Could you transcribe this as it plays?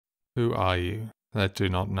Who are you that do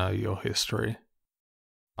not know your history?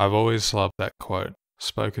 I've always loved that quote,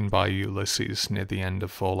 spoken by Ulysses near the end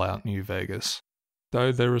of Fallout New Vegas.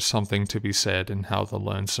 Though there is something to be said in how the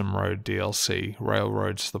Lonesome Road DLC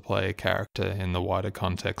railroads the player character in the wider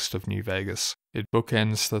context of New Vegas, it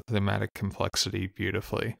bookends the thematic complexity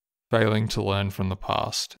beautifully, failing to learn from the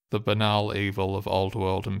past, the banal evil of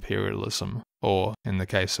old-world imperialism, or, in the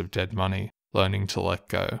case of Dead Money, learning to let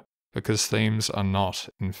go. Because themes are not,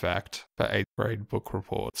 in fact, for 8th grade book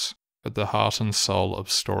reports, but the heart and soul of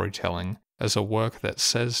storytelling, as a work that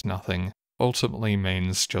says nothing, ultimately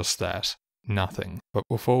means just that, nothing. But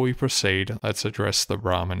before we proceed, let's address the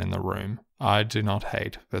Brahmin in the room. I do not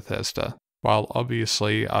hate Bethesda. While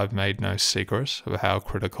obviously I've made no secret of how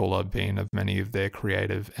critical I've been of many of their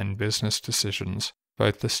creative and business decisions,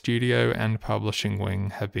 both the studio and publishing wing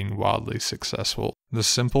have been wildly successful. The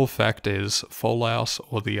simple fact is, Fallout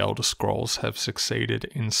or The Elder Scrolls have succeeded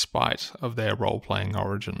in spite of their role-playing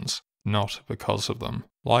origins, not because of them.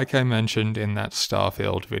 Like I mentioned in that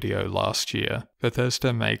Starfield video last year,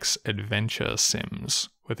 Bethesda makes adventure sims,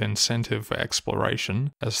 with incentive for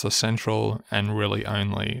exploration as the central and really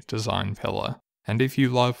only design pillar. And if you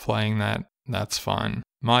love playing that, that's fine.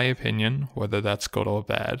 My opinion, whether that's good or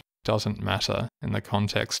bad, doesn't matter in the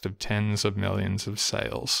context of tens of millions of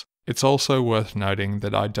sales. It's also worth noting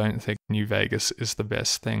that I don't think New Vegas is the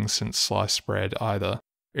best thing since sliced bread either.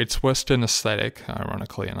 Its Western aesthetic,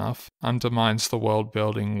 ironically enough, undermines the world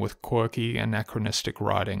building with quirky, anachronistic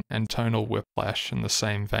writing and tonal whiplash in the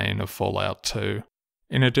same vein of Fallout 2.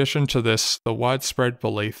 In addition to this, the widespread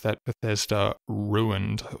belief that Bethesda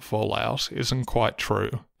ruined Fallout isn't quite true,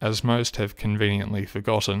 as most have conveniently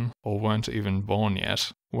forgotten, or weren't even born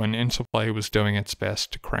yet, when Interplay was doing its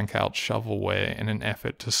best to crank out shovelware in an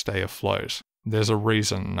effort to stay afloat. There's a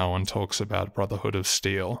reason no one talks about Brotherhood of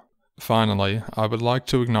Steel. Finally, I would like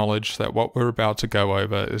to acknowledge that what we're about to go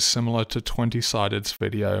over is similar to 20-Sided's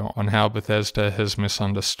video on how Bethesda has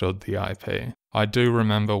misunderstood the IP. I do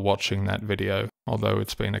remember watching that video, although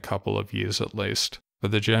it's been a couple of years at least, but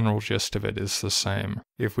the general gist of it is the same.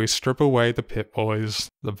 If we strip away the Pit Boys,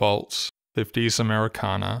 the Vaults, 50s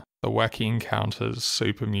Americana, the wacky encounters,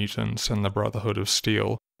 super mutants, and the Brotherhood of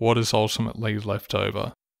Steel, what is ultimately left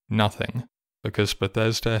over? Nothing, because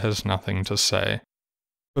Bethesda has nothing to say.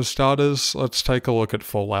 For starters, let's take a look at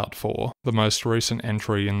Fallout 4, the most recent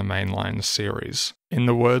entry in the mainline series. In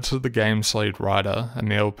the words of the game's lead writer,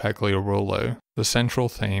 Emil Pagliarulo, the central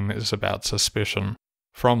theme is about suspicion.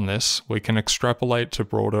 From this, we can extrapolate to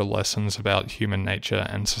broader lessons about human nature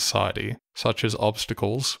and society, such as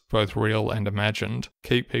obstacles, both real and imagined,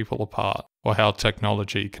 keep people apart, or how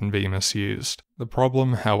technology can be misused. The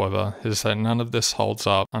problem, however, is that none of this holds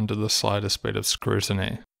up under the slightest bit of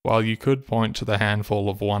scrutiny. While you could point to the handful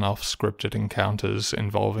of one-off scripted encounters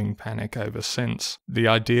involving panic over synths, the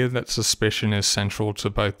idea that suspicion is central to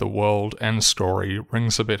both the world and story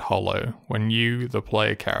rings a bit hollow when you, the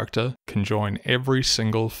player character, can join every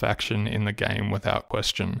single faction in the game without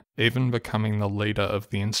question, even becoming the leader of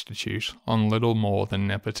the Institute on little more than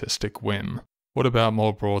nepotistic whim. What about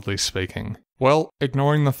more broadly speaking? Well,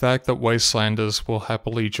 ignoring the fact that Wastelanders will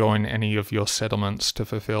happily join any of your settlements to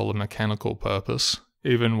fulfill a mechanical purpose,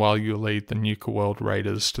 even while you lead the Nuka World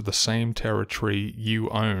Raiders to the same territory you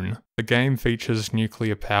own, the game features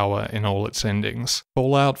nuclear power in all its endings.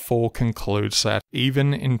 Fallout 4 concludes that,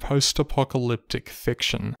 even in post-apocalyptic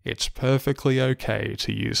fiction, it's perfectly okay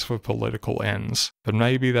to use for political ends, but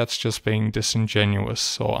maybe that's just being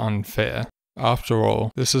disingenuous or unfair. After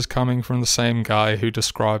all, this is coming from the same guy who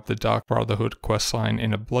described the Dark Brotherhood questline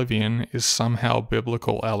in Oblivion is somehow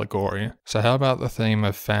biblical allegory, so how about the theme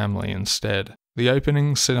of family instead? The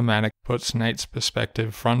opening cinematic puts Nate's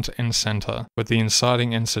perspective front and center, with the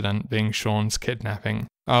inciting incident being Sean's kidnapping.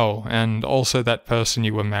 Oh, and also that person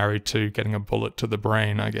you were married to getting a bullet to the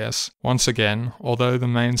brain, I guess. Once again, although the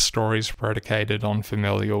main story's predicated on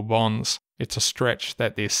familial bonds, it's a stretch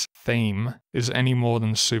that this theme is any more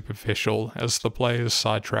than superficial as the player is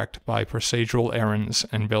sidetracked by procedural errands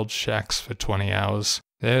and builds shacks for 20 hours.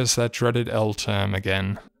 There's that dreaded L term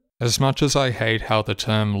again. As much as I hate how the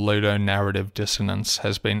term ludonarrative dissonance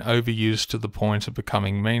has been overused to the point of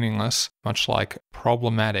becoming meaningless, much like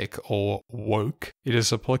problematic or woke, it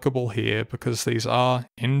is applicable here because these are,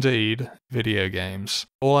 indeed, video games.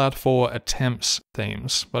 Fallout 4 attempts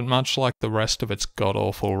themes, but much like the rest of its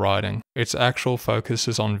god-awful writing, its actual focus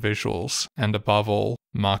is on visuals, and above all,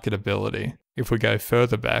 marketability. If we go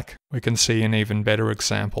further back, we can see an even better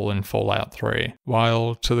example in Fallout 3.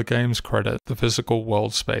 While, to the game's credit, the physical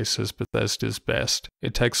world space is Bethesda's best,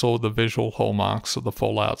 it takes all the visual hallmarks of the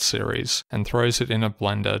Fallout series and throws it in a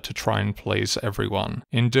blender to try and please everyone.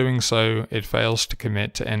 In doing so, it fails to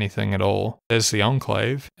commit to anything at all. There's the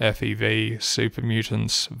Enclave, FEV, Super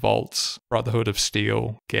Mutants, Vaults, Brotherhood of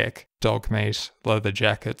Steel, Gek, Dogmeat, Leather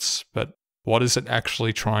Jackets, but what is it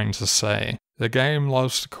actually trying to say? The game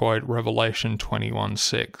loves to quote Revelation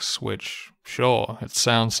 21:6, which, sure, it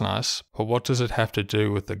sounds nice, but what does it have to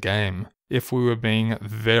do with the game? If we were being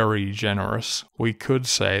very generous, we could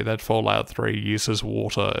say that Fallout 3 uses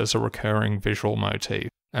water as a recurring visual motif,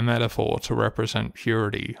 a metaphor to represent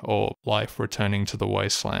purity or life returning to the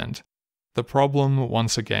wasteland. The problem,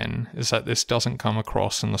 once again, is that this doesn't come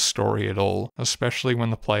across in the story at all, especially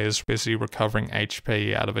when the player's busy recovering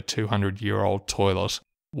HP out of a 200-year-old toilet.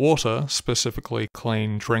 Water, specifically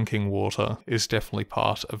clean drinking water, is definitely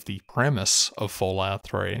part of the premise of Fallout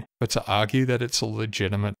 3, but to argue that it's a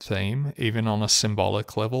legitimate theme, even on a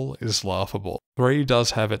symbolic level, is laughable. 3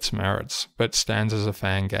 does have its merits, but stands as a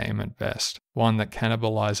fan game at best, one that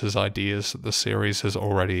cannibalizes ideas that the series has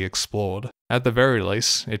already explored. At the very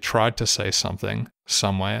least, it tried to say something,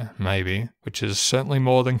 somewhere, maybe, which is certainly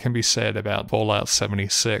more than can be said about Fallout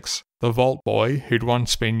 76. The Vault Boy, who'd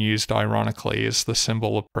once been used ironically as the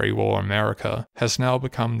symbol of pre-war America, has now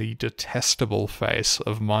become the detestable face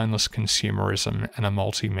of mindless consumerism and a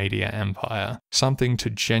multimedia empire, something to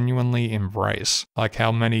genuinely embrace, like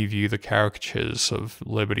how many view the caricatures of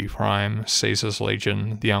Liberty Prime, Caesar's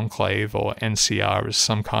Legion, the Enclave, or NCR as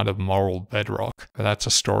some kind of moral bedrock, but that's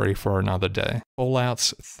a story for another day.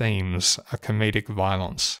 Fallout's themes are comedic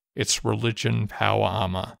violence, its religion power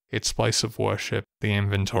armor, its place of worship the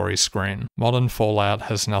inventory screen. Modern Fallout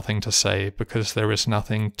has nothing to say because there is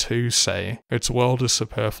nothing to say. Its world is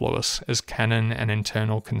superfluous as canon and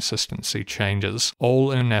internal consistency changes,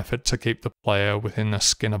 all in an effort to keep the player within the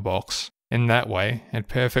Skinner box. In that way, it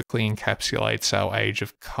perfectly encapsulates our age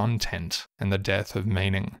of content and the death of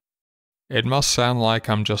meaning. It must sound like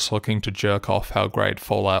I'm just looking to jerk off how great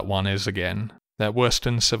Fallout 1 is again, that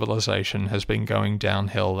Western civilization has been going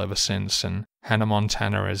downhill ever since, and Hannah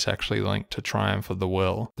Montana is actually linked to Triumph of the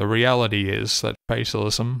Will. The reality is that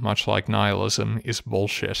fatalism, much like nihilism, is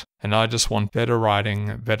bullshit, and I just want better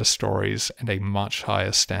writing, better stories, and a much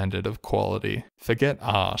higher standard of quality. Forget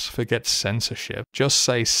art, forget censorship, just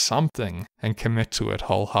say something and commit to it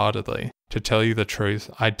wholeheartedly. To tell you the truth,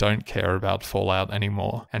 I don't care about Fallout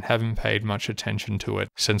anymore, and haven't paid much attention to it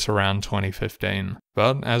since around 2015.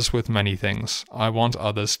 But as with many things, I want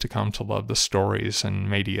others to come to love the stories and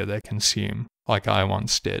media they consume, like I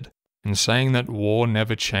once did. And saying that war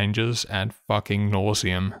never changes ad fucking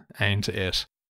nauseam ain't it.